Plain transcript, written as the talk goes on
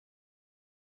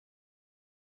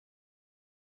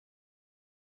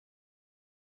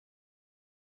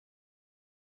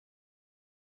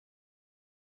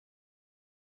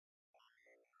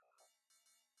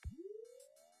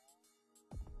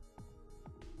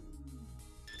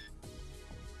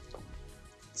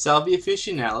Salvia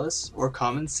officinalis, or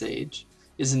common sage,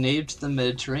 is a native to the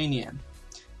Mediterranean,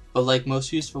 but like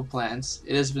most useful plants,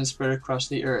 it has been spread across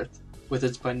the earth, with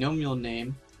its binomial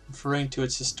name referring to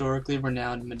its historically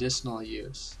renowned medicinal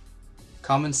use.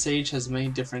 Common sage has many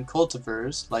different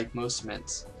cultivars, like most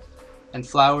mints, and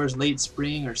flowers late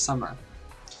spring or summer.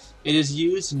 It is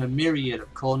used in a myriad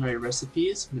of culinary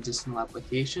recipes, medicinal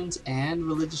applications, and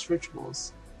religious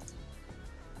rituals.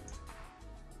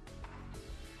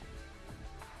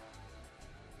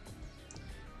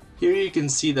 Here you can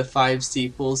see the 5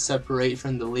 sepals separate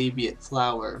from the labiate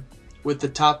flower, with the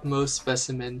topmost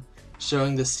specimen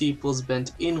showing the sepals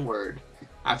bent inward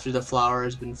after the flower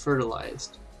has been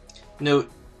fertilized.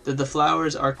 Note that the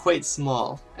flowers are quite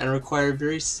small and require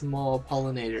very small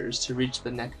pollinators to reach the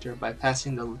nectar by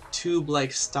passing the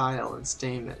tube-like style and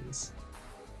stamens.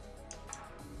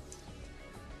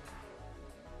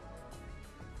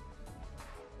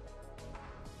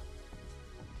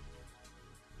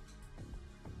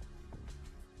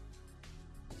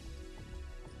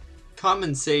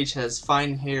 Common sage has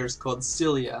fine hairs called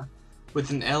cilia, with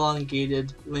an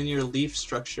elongated linear leaf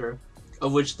structure,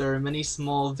 of which there are many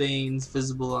small veins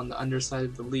visible on the underside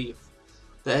of the leaf.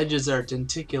 The edges are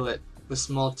denticulate, with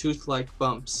small tooth-like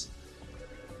bumps.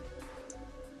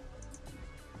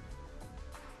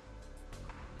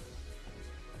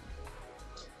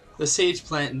 The sage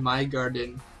plant in my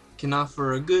garden can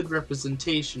offer a good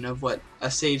representation of what a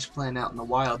sage plant out in the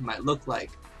wild might look like,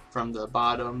 from the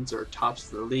bottoms or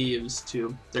tops of the leaves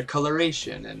to their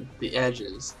coloration and the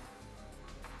edges.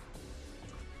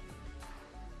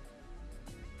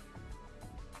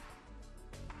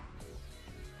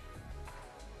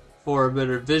 For a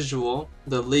better visual,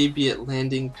 the labiate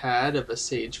landing pad of a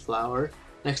sage flower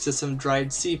next to some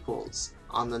dried sepals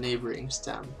on the neighboring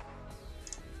stem.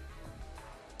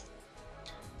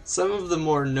 Some of the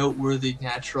more noteworthy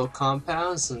natural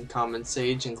compounds in common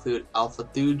sage include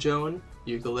alpha-Thujone,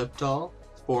 Eucalyptol,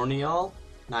 Borneol,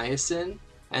 Niacin,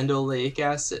 and Oleic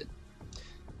Acid.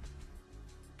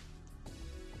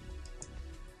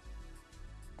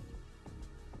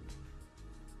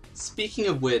 Speaking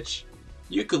of which,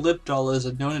 Eucalyptol is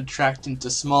a known attractant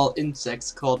to small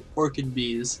insects called orchid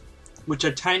bees, which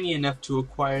are tiny enough to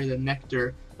acquire the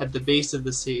nectar at the base of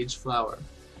the sage flower.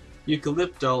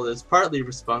 Eucalyptol is partly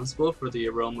responsible for the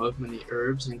aroma of many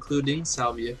herbs, including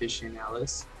Salvia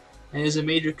officinalis, and is a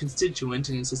major constituent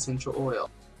in its essential oil.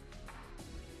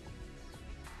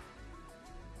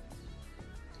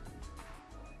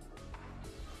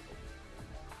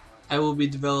 I will be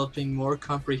developing more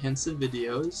comprehensive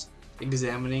videos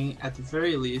examining at the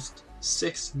very least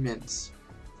 6 mints: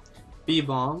 bee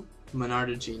balm,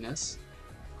 Monarda genus;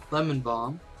 lemon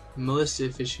balm, Melicia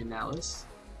officinalis;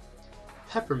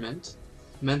 peppermint,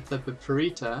 Mentha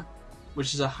piperita,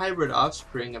 which is a hybrid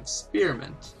offspring of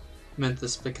spearmint, Mentha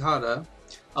spicata,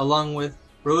 along with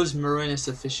Rosmarinus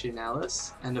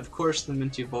officinalis, and of course the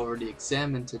mint you've already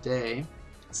examined today,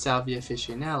 Salvia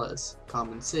officinalis,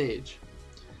 common sage.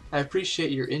 I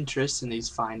appreciate your interest in these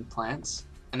fine plants,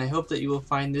 and I hope that you will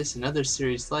find this and other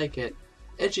series like it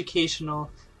educational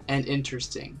and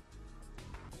interesting.